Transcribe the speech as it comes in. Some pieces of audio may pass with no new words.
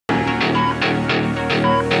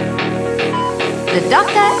The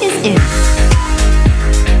doctor is in.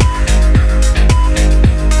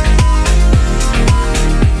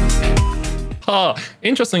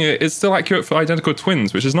 Interestingly, it's still accurate for identical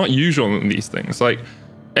twins, which is not usual in these things. Like,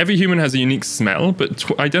 every human has a unique smell,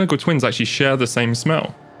 but identical twins actually share the same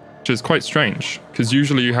smell, which is quite strange, because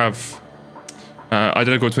usually you have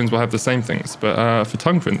identical twins will have the same things, but for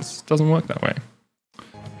tongue prints, it doesn't work that way.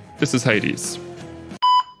 This is Hades.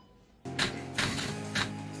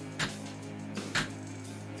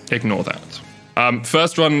 Ignore that.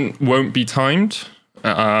 First run won't be timed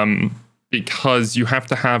because you have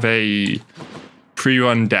to have a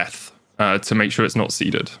pre-run death to make sure it's not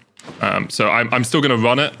seeded. So I'm still going to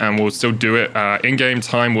run it, and we'll still do it. In-game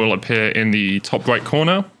time will appear in the top right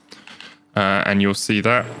corner, and you'll see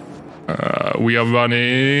that. We are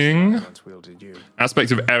running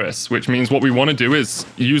Aspect of Eris, which means what we want to do is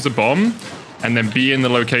use a bomb and then be in the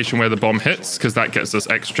location where the bomb hits, because that gets us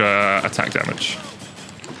extra attack damage.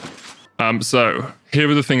 So here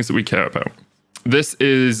are the things that we care about. This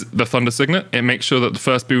is the Thunder Signet. It makes sure that the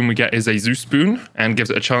first boon we get is a Zeus boon and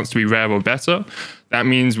gives it a chance to be rare or better. That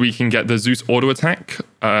means we can get the Zeus auto attack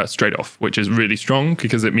straight off, which is really strong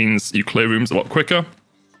because it means you clear rooms a lot quicker.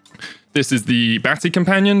 This is the Batty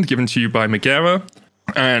Companion given to you by Megara.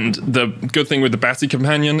 And the good thing with the Batty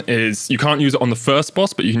Companion is you can't use it on the first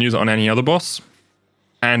boss, but you can use it on any other boss.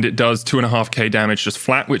 And it does 2.5k damage just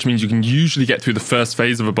flat, which means you can usually get through the first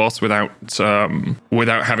phase of a boss without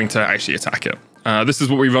having to actually attack it. This is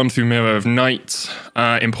what we run through Mirror of Night.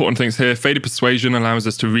 Important things here. Faded Persuasion allows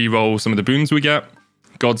us to re-roll some of the boons we get.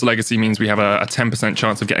 God's Legacy means we have a 10%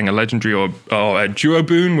 chance of getting a legendary or a duo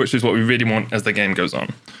boon, which is what we really want as the game goes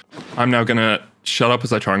on. I'm now going to shut up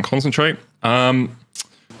as I try and concentrate.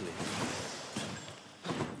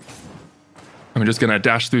 I'm just going to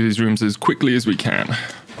dash through these rooms as quickly as we can.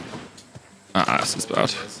 This is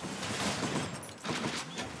bad.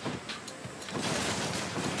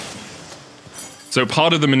 So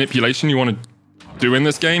part of the manipulation you want to do in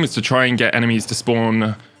this game is to try and get enemies to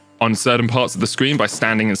spawn on certain parts of the screen by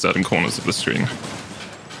standing in certain corners of the screen.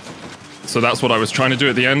 So that's what I was trying to do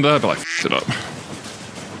at the end there, but I f***ed it up.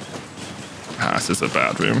 This is a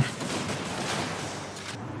bad room.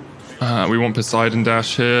 We want Poseidon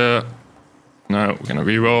Dash here. No, we're going to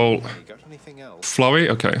reroll. Flurry?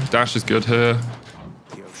 Okay, Dash is good here.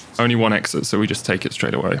 Only one exit, so we just take it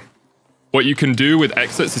straight away. What you can do with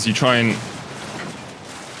exits is you try and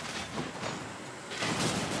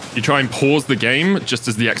pause the game just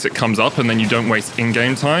as the exit comes up, and then you don't waste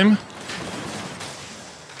in-game time.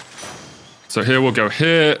 So here we'll go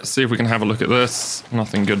here, see if we can have a look at this.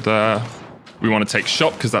 Nothing good there. We want to take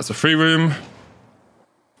shop because that's a free room.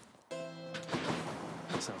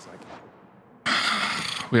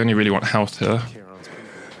 We only really want health here.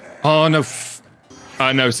 Oh, no.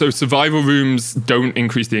 No, so survival rooms don't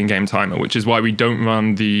increase the in-game timer, which is why we don't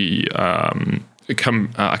run the... I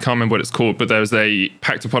can't remember what it's called, but there's a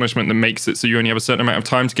Pact of Punishment that makes it so you only have a certain amount of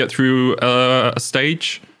time to get through a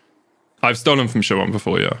stage. I've stolen from Sharon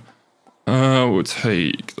before, yeah. We'll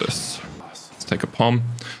take this. Let's take a Pom.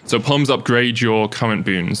 So Poms upgrade your current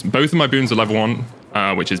boons. Both of my boons are level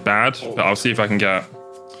 1, which is bad, but I'll see if I can get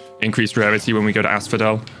increased rarity when we go to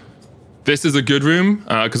Asphodel. This is a good room,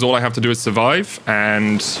 because all I have to do is survive,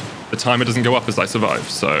 and the timer doesn't go up as I survive.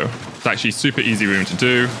 So it's actually a super easy room to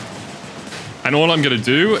do. And all I'm going to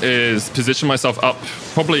do is position myself up,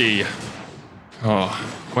 probably... Oh,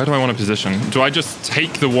 where do I want to position? Do I just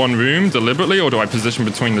take the one room deliberately, or do I position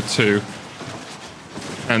between the two?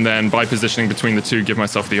 And then by positioning between the two, give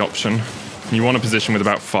myself the option. You want to position with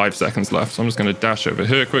about 5 seconds left. So I'm just going to dash over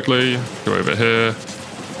here quickly, go over here,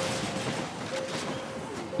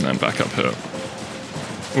 and then back up here.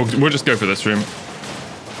 We'll just go for this room.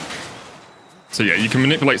 So yeah, you can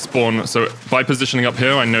manipulate spawn. So by positioning up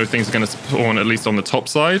here, I know things are going to spawn at least on the top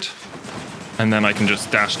side. And then I can just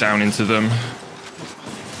dash down into them.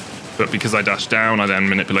 But because I dash down, I then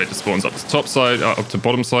manipulate the spawns up to top side, up to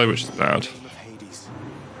bottom side, which is bad.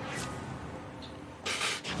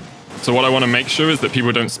 So what I want to make sure is that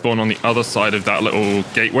people don't spawn on the other side of that little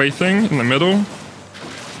gateway thing in the middle.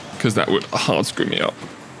 Because that would hard screw me up.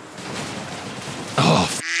 Oh,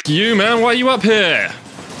 f you, man. Why are you up here?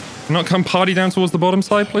 Not come party down towards the bottom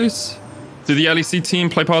side, please? Did the LEC team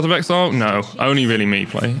play Path of Exile? No, only really me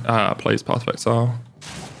plays Path of Exile.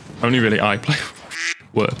 Only really I play.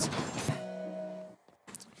 Words.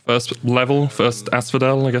 First level, first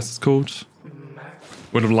Asphodel, I guess it's called.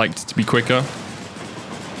 Would have liked to be quicker.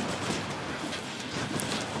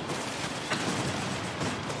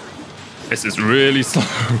 This is really slow.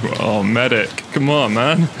 Oh, medic. Come on,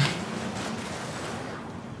 man.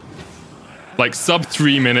 Like sub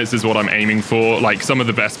 3 minutes is what I'm aiming for. Like some of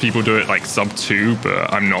the best people do it like sub 2,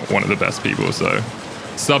 but I'm not one of the best people. So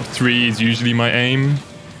sub 3 is usually my aim.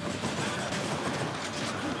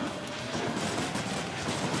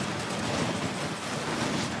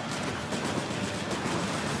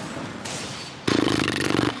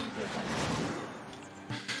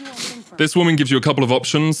 This woman gives you a couple of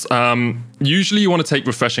options. Usually you want to take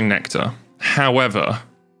Refreshing Nectar. However,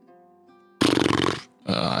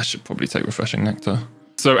 I should probably take Refreshing Nectar.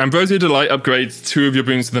 So Ambrosia Delight upgrades 2 of your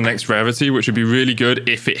boons to the next rarity, which would be really good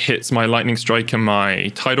if it hits my Lightning Strike and my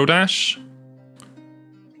Tidal Dash.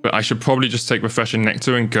 But I should probably just take Refreshing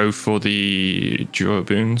Nectar and go for the Duo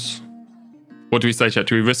boons. What do we say, chat?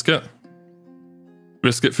 Do we risk it?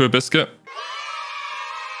 Risk it for a biscuit?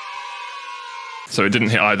 So it didn't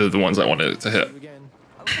hit either of the ones I wanted it to hit.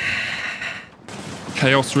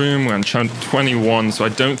 Chaos Room, we're on 21, so I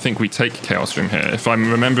don't think we take Chaos Room here. If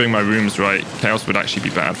I'm remembering my rooms right, Chaos would actually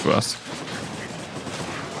be bad for us.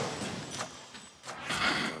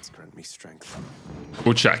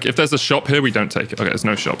 We'll check. If there's a shop here, we don't take it. Okay, there's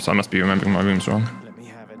no shop, so I must be remembering my rooms wrong.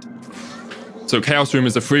 So Chaos Room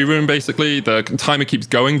is a free room, basically. The timer keeps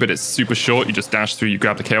going, but it's super short. You just dash through, you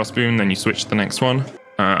grab the Chaos Boon, then you switch to the next one.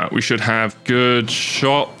 We should have good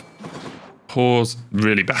shop. Pause.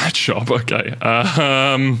 Really bad shop. Okay.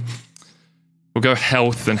 We'll go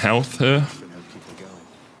health and health here.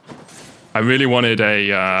 I really wanted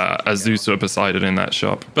a Zeus or Poseidon in that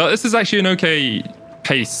shop. But this is actually an okay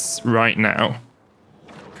pace right now.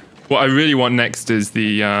 What I really want next is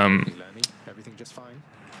the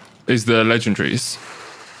legendaries.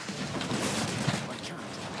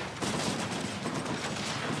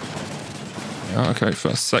 Okay,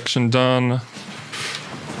 first section done.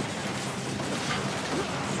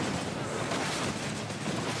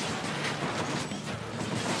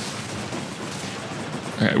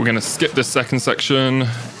 Okay, we're gonna skip this second section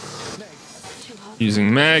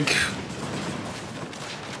using Meg.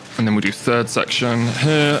 And then we'll do third section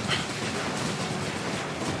here.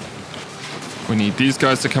 We need these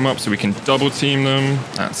guys to come up so we can double team them.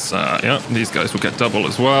 That's, yeah, these guys will get double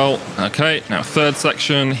as well. Okay, now third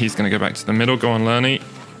section. He's going to go back to the middle. Go on, Lerny.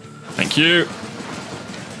 Thank you.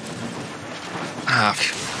 Ah,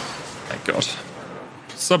 thank God.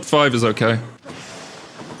 Sub 5 is okay.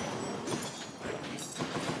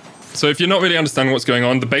 So if you're not really understanding what's going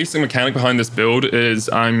on, the basic mechanic behind this build is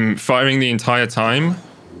I'm firing the entire time.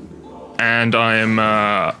 And I'm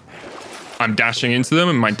dashing into them,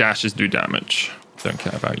 and my dashes do damage. Don't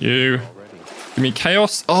care about you. Give me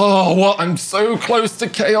chaos. Oh, what? I'm so close to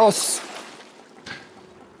chaos.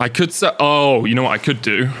 I could sell. Oh, you know what I could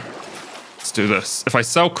do? Let's do this. If I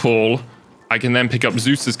sell Call, I can then pick up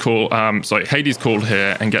Zeus's Call. Sorry, Hades' Call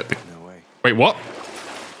here and get the. Wait, what?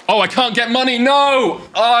 Oh, I can't get money. No!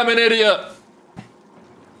 Oh, I'm an idiot.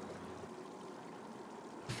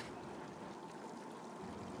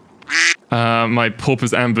 My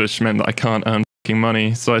Pauper's Ambush meant that I can't earn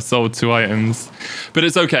money, so I sold 2 items. But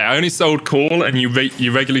it's okay. I only sold Call, and you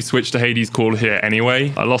regularly switch to Hades' Call here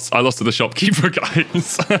anyway. I lost to the shopkeeper,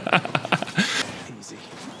 guys.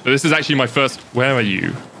 This is actually my first. Where are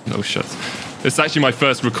you? No shit. This is actually my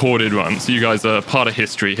first recorded run, so you guys are part of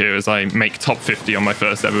history here as I make top 50 on my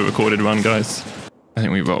first ever recorded run, guys. I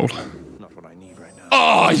think we roll. Not what I need right now.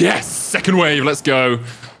 Oh yes, second wave. Let's go.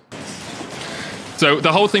 So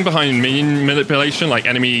the whole thing behind minion manipulation, like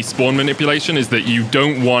enemy spawn manipulation, is that you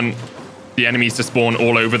don't want the enemies to spawn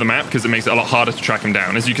all over the map because it makes it a lot harder to track them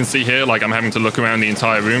down. As you can see here, like I'm having to look around the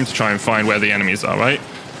entire room to try and find where the enemies are, right?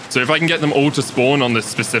 So if I can get them all to spawn on this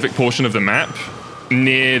specific portion of the map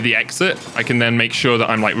near the exit, I can then make sure that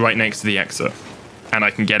I'm like right next to the exit and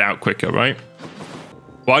I can get out quicker, right?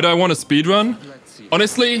 Why do I want to speedrun?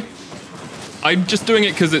 Honestly, I'm just doing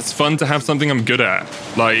it because it's fun to have something I'm good at.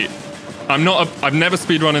 Like, I've never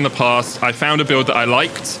speedrun in the past. I found a build that I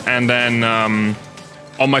liked, and then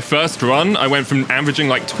on my first run, I went from averaging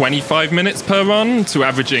like 25 minutes per run to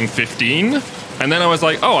averaging 15. And then I was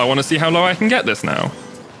like, oh, I want to see how low I can get this now.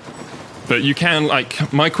 But you can,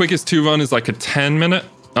 like, my quickest 2 run is like a 10 minute.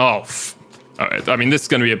 Oh, I mean, this is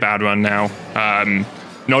going to be a bad run now.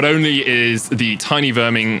 Not only is the tiny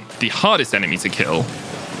vermin the hardest enemy to kill,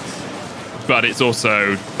 but it's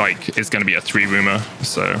also, like, it's going to be a 3-roomer,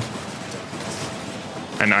 so...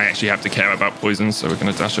 And I actually have to care about poison, so we're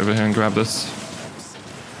going to dash over here and grab this.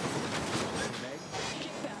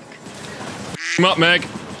 Come up, Meg.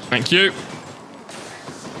 Thank you.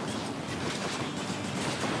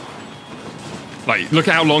 Like, look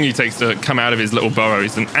at how long he takes to come out of his little burrow.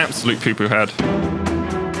 He's an absolute poo-poo head.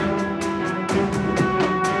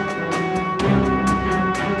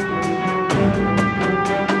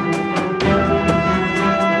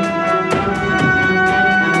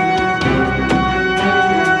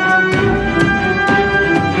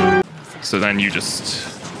 So then you just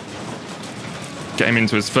get him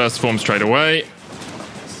into his first form straight away.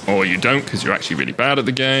 Or you don't, because you're actually really bad at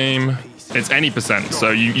the game. It's any percent,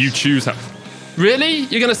 so you choose how... Really?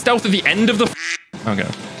 You're going to stealth at the end of the... Okay.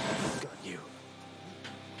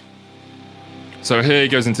 So here he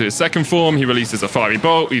goes into his second form. He releases a fiery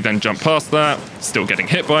bolt. We then jump past that. Still getting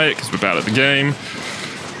hit by it, because we're bad at the game.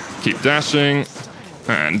 Keep dashing.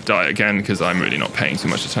 And die again, because I'm really not paying too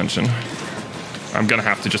much attention. I'm going to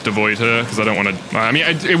have to just avoid her, because I don't want to... I mean,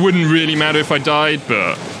 it wouldn't really matter if I died,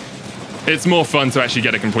 but... It's more fun to actually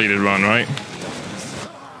get a completed run, right?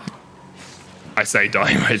 I say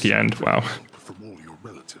dying right at the end. Wow.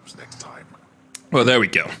 Well, there we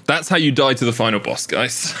go. That's how you die to the final boss,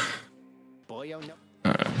 guys.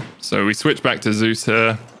 So we switch back to Zeus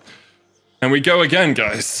here. And we go again,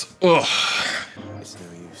 guys. Ugh.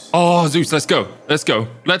 Oh, Zeus, let's go. Let's go.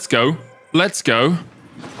 Let's go. Let's go.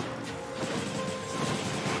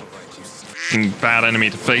 Bad enemy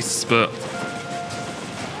to face, but...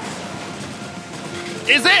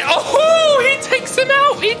 Is it? Oh, he takes him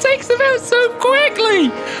out. He takes him out so quickly.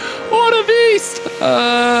 What a beast.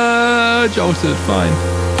 Jolted, fine.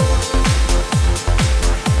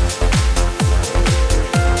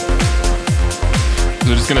 So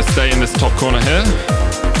we're just going to stay in this top corner here.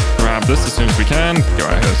 Grab this as soon as we can. Go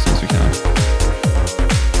out here as soon as we can.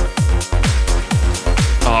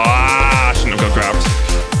 Ah, shouldn't have got grabbed.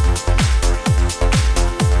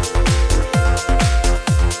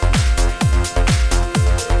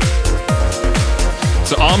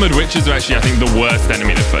 So armored witches are actually, I think, the worst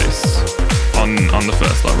enemy to face on the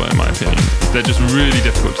first level, in my opinion. They're just really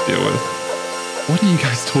difficult to deal with. What are you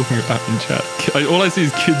guys talking about in chat? All I see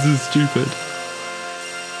is kids are stupid.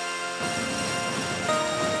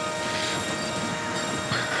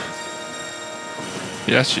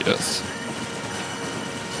 Yes, she is.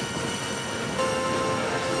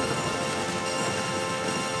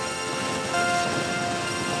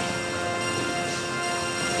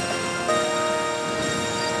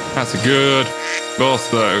 That's a good boss,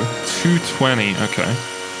 though. 220. Okay.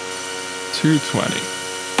 220.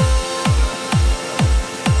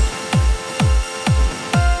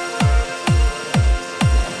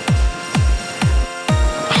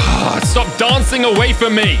 Stop dancing away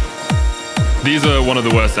from me! These are one of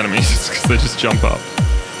the worst enemies because they just jump up.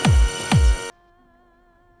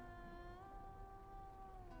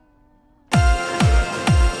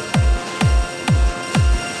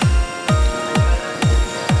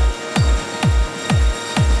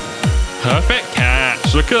 Perfect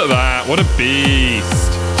catch. Look at that. What a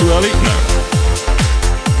beast. Too early? No.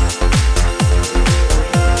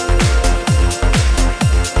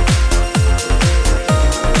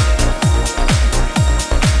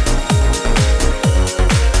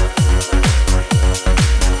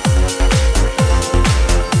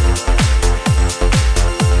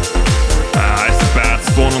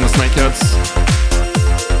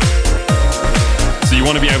 So you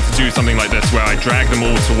want to be able to do something like this where I drag them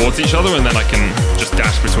all towards each other and then I can just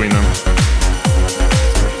dash between them.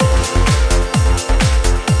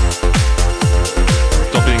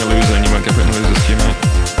 Stop being a loser and you won't get put in the loser's queue, mate.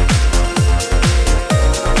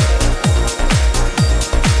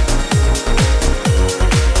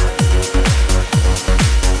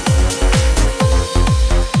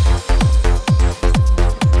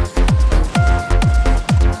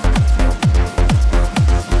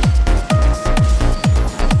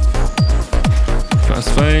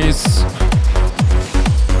 Phase.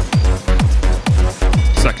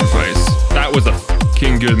 Second phase. That was a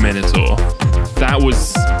fucking good Minotaur. That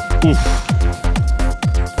was... Oof.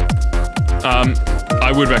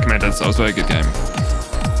 I would recommend it. That was a very good game.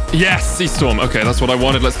 Yes, Sea Storm. Okay, that's what I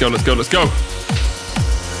wanted. Let's go, let's go, let's go.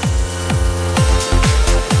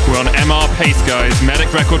 We're on MR pace, guys.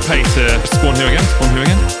 Medic record pace here. Spawn here again. Spawn here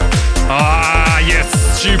again. Ah, yes.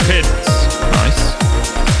 Stupid. Nice.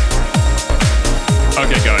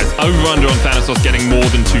 Okay, guys, over-under on Thanatos getting more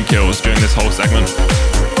than 2 kills during this whole segment.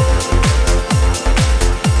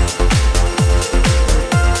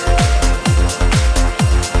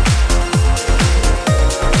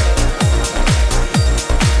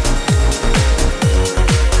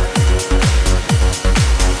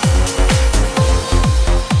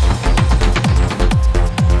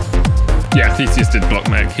 Yeah, Theseus did block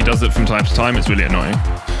Meg. He does it from time to time. It's really annoying.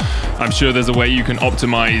 I'm sure there's a way you can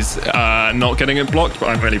optimize not getting it blocked, but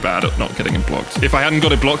I'm really bad at not getting it blocked. If I hadn't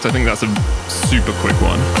got it blocked, I think that's a super quick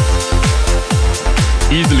one.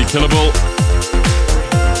 Easily killable.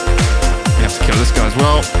 We have to kill this guy as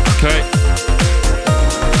well. Okay.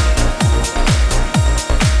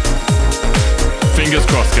 Fingers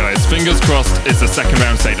crossed, guys. Fingers crossed it's a second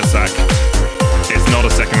round Seder sack. It's not a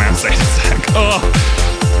second round stage attack. Oh!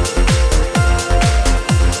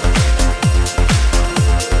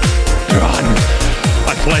 Run!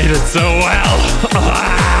 I played it so well!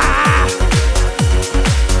 Ah!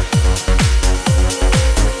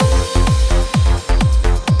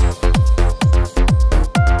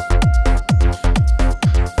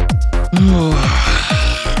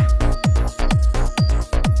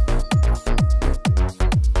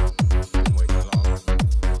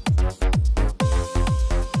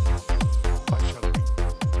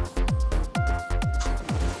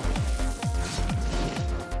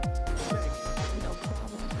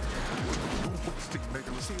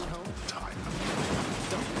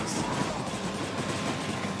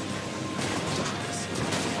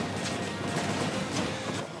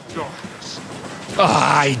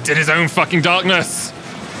 Ah, he did his own fucking darkness.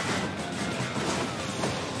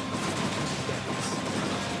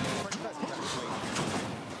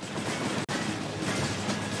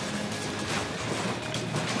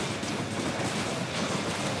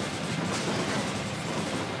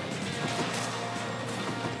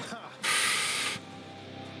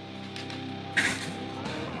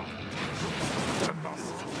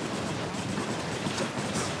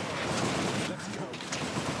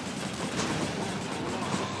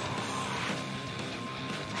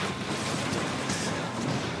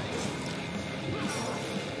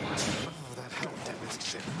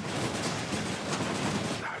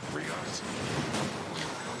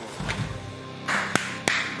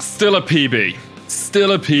 Still a PB.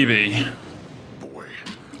 Still a PB. Boy,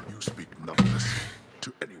 you speak none of this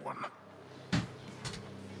to anyone.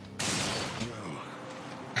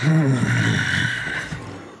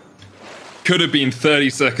 Could have been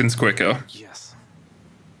 30 seconds quicker. Yes.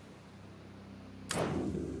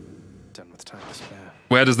 Done with time to spare.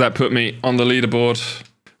 Where does that put me on the leaderboard?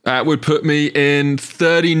 That would put me in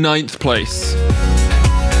 39th place.